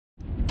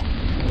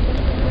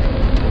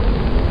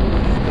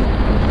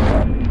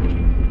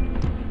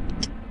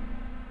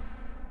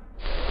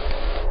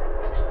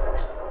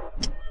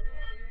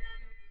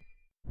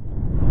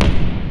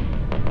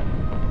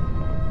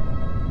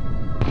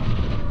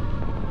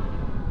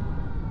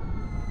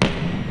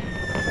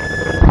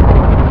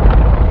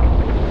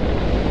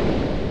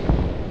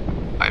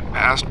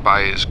passed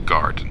by his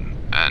garden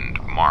and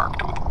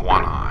marked with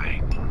one eye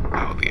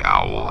how the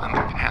owl and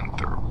the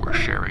panther were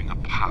sharing a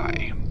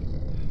pie.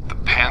 The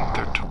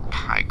panther took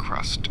pie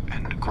crust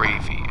and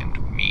gravy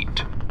and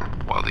meat,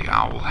 while the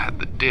owl had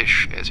the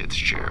dish as its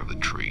share of the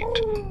treat.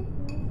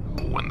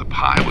 When the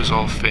pie was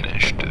all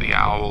finished, the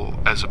owl,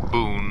 as a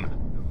boon,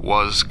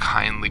 was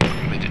kindly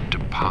permitted to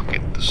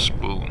pocket the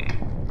spoon,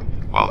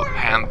 while the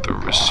panther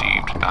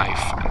received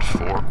knife and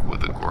fork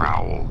with a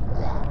growl,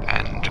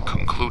 and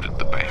concluded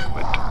the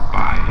banquet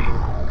by...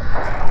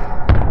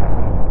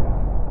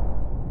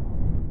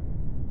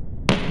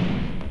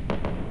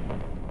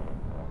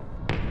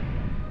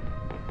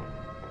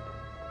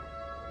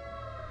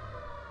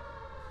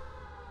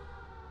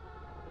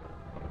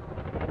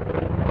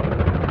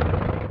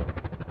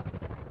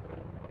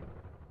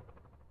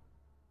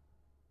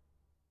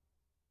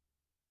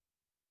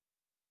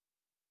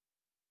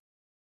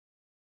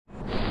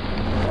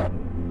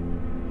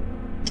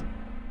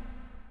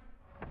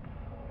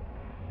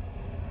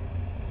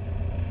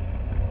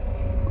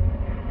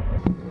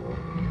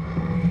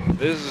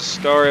 This is a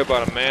story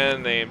about a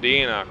man named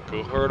Enoch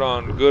who heard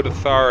on good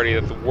authority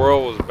that the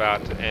world was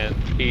about to end,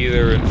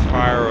 either in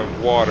fire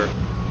or water.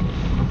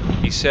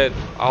 He said,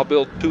 "I'll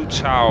build 2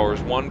 towers,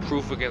 one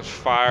proof against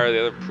fire,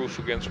 the other proof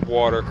against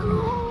water."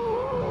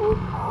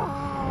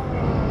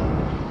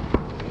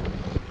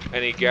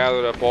 And he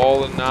gathered up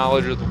all the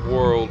knowledge of the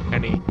world,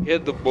 and he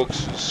hid the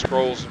books and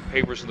scrolls and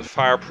papers in the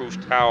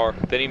fireproof tower.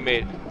 Then he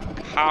made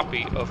a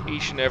copy of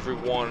each and every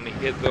one, and he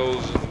hid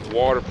those in the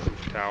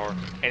waterproof tower.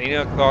 And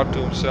Enoch thought to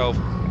himself,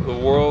 "The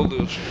world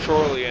will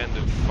shortly end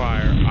in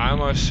fire. I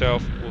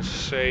myself will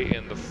stay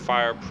in the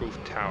fireproof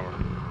tower."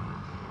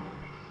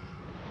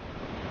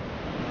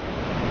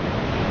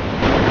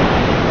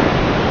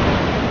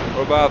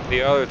 What about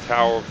the other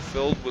tower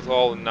filled with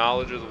all the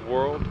knowledge of the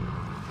world?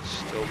 It's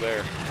still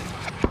there.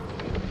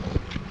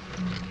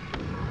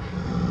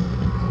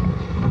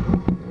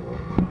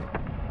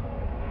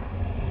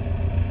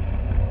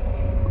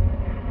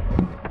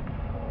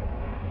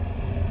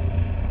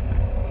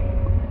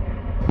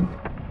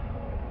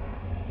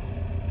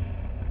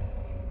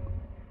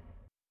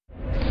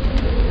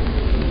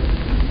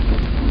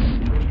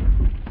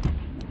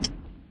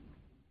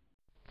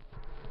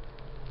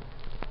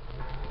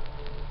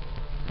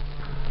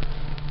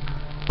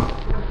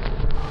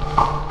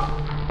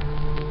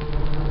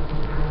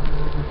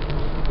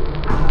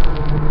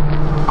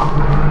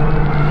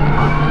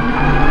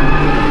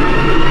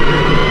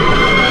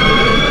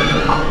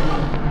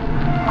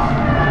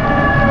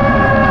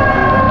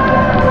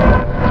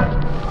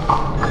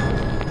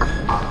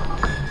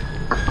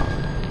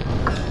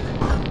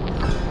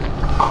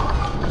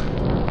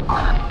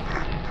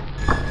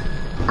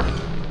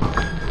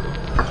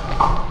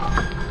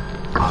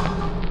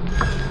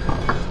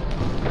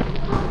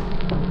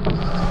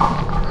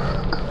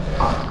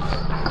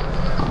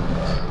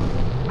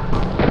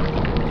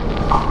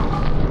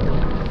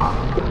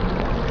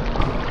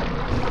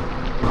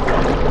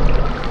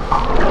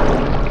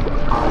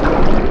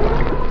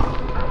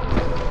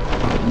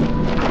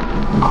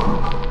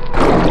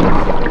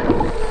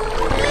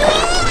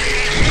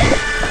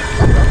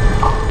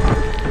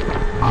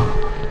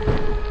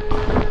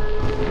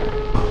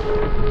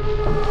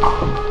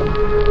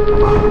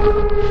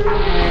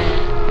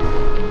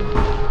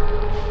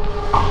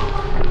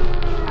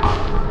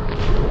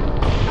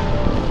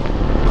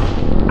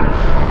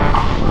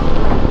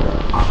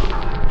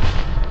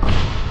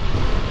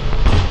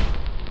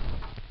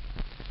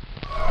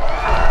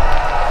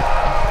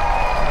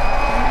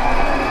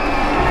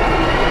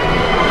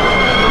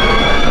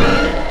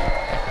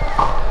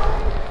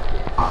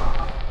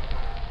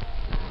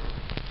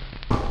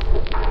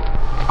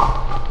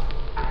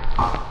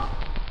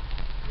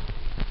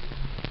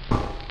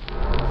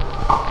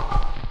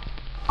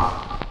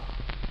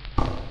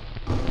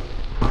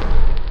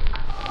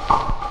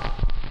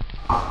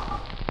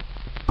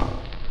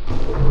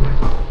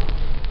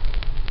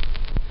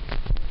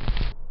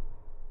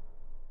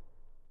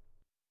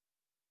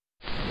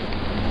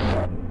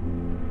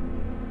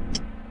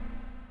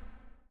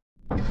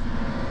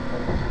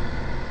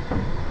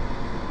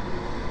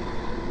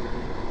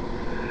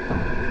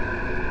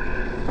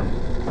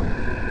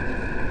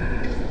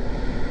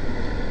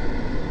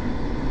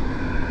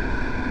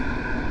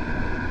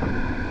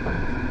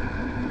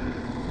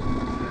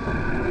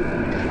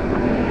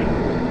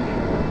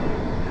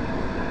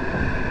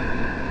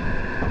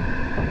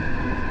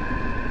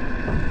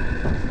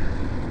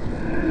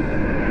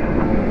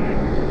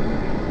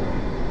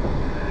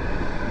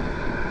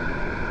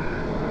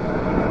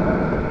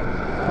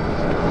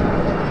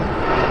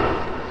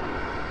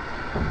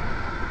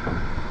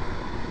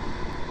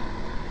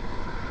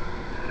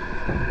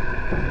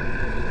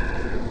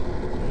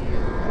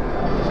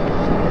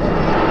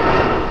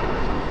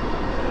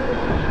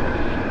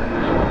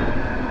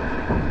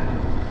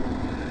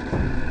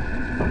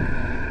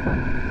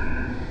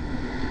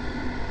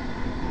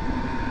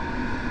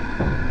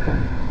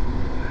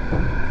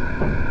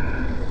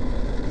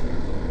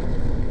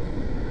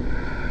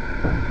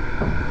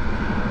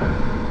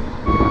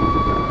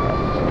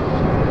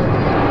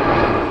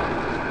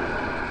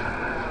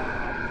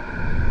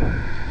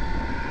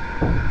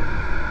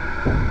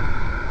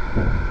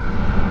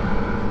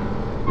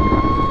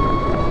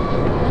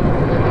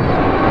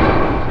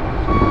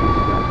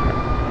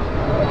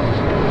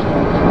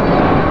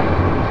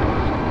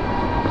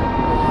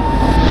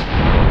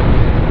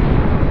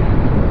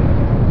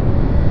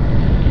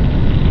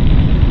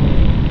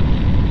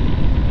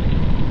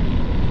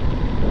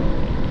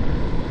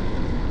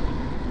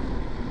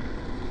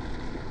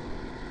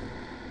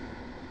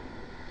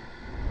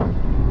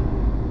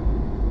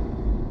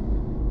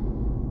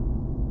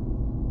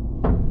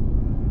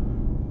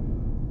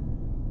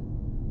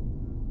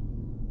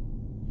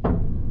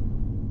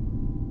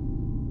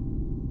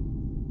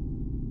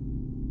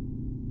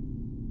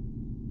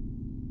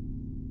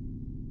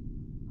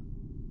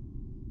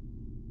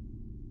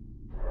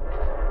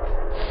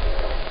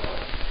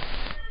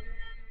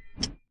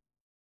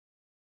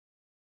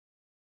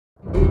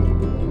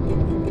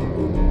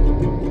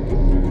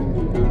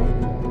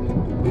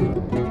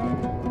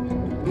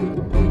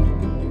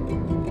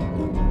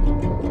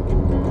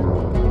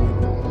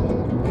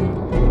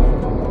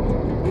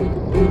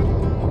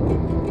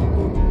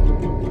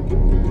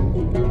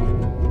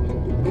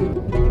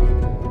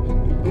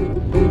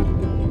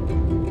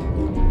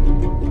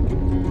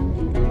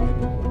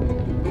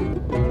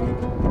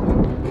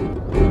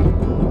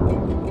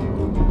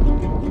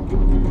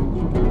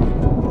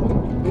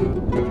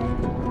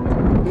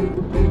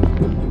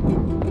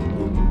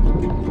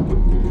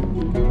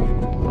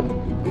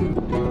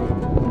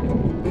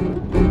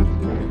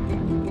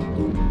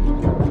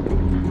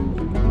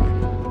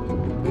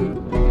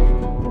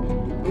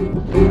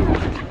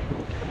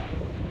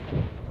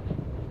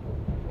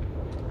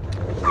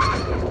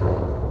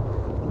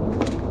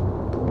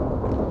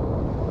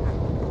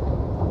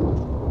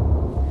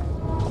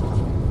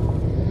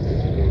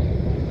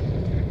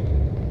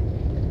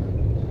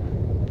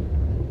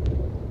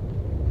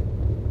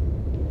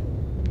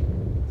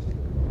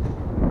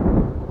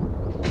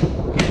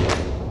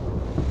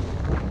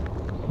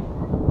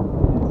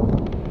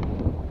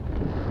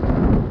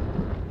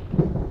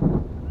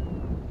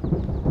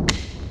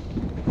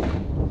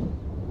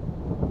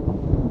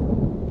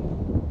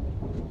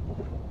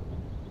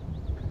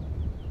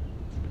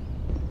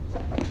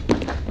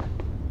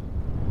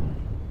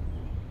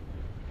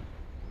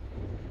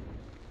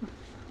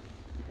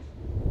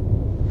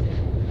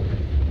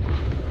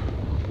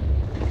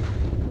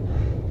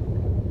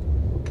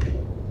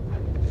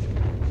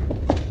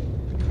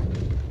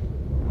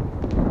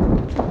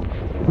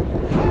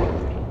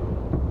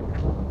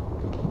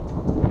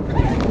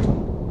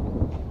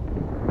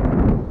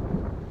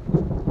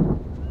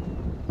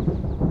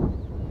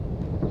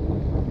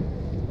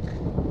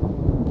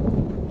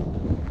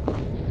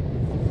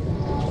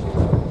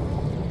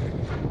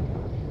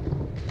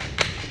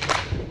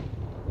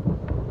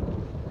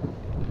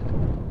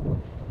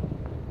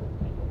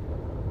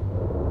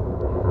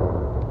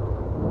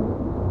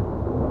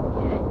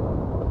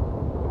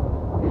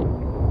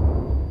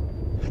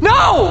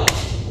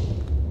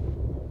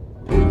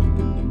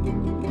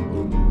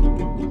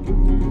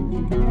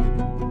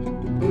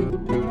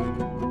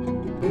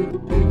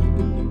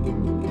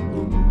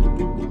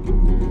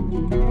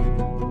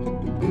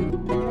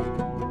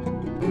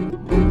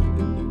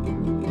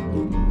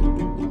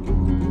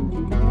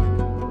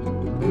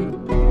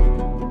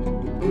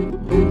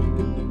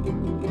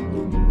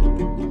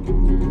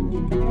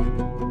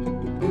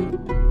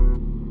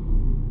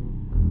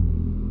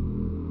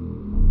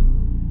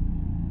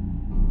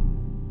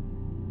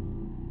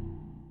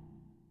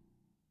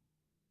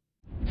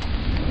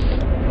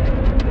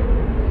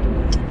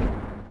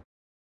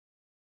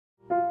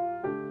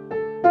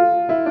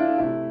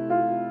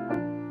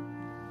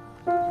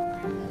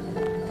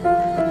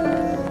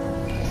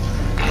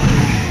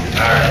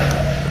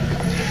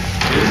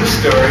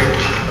 story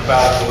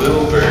about the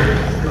little bird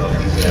of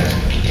disaster.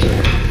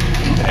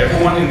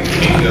 Everyone in the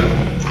kingdom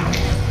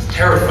is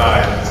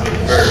terrified of this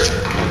little bird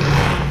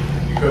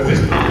because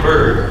this little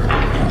bird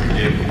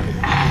would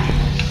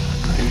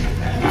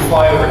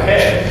fly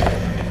overhead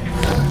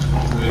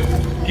would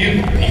give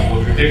people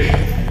a prediction.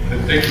 The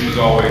prediction was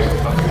always a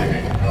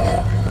prediction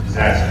of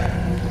disaster.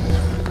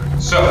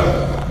 So,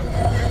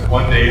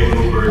 one day a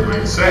little bird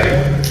might say,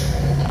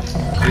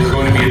 there's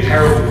going to be a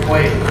terrible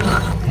plague.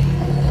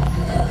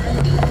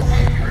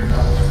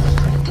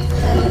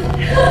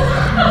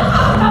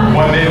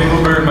 One day a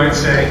little bird might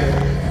say,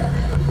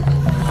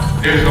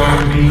 there's going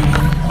to be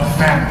a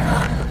famine.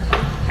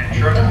 And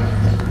sure enough.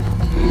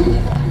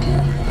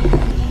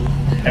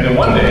 And then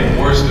one day,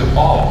 worst of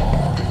all,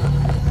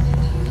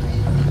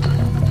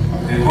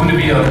 there's going to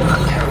be a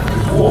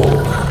terrible war.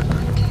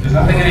 There's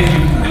nothing any of you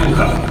can do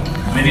about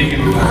it. Many of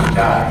you are going to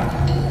die.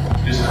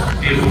 Just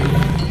deal with it.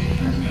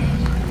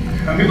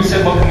 And people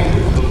said, what can we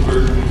do? The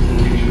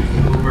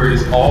little bird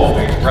is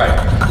always right.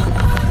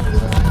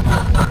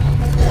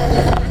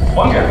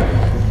 One guy,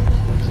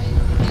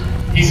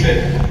 he said,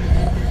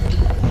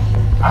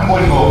 I'm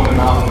going to go over the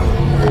mountain with the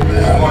little bird,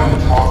 and I'm going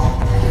to talk.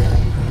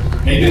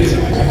 Maybe it's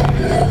something I can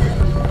do.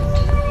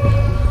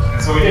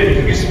 And so he did. He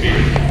took his spear,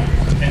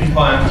 and he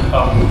climbed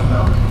up the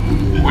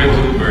mountain where the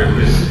little bird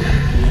lives.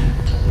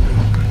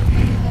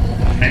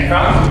 And he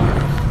found the little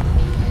bird.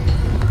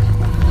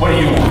 What do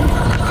you want?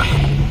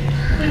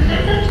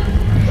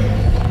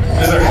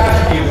 Does there have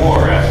to be a war?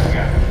 Asked the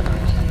guy.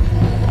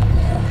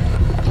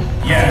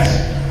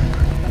 Yes.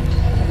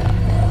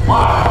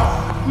 Why?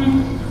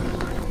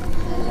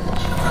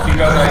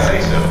 Because I say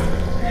so.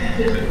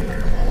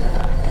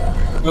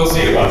 We'll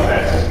see about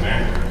that, says the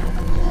man.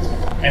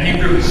 And he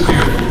threw his spear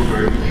at the little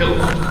bird and killed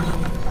it.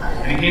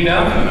 And he came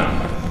down from the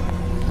mountain.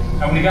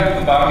 And when he got to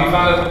the bottom, he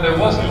found out that there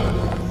was no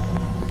bird.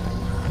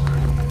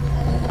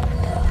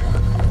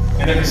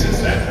 And ever since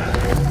that time,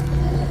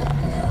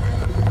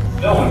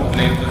 no one has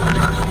been able to predict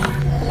it.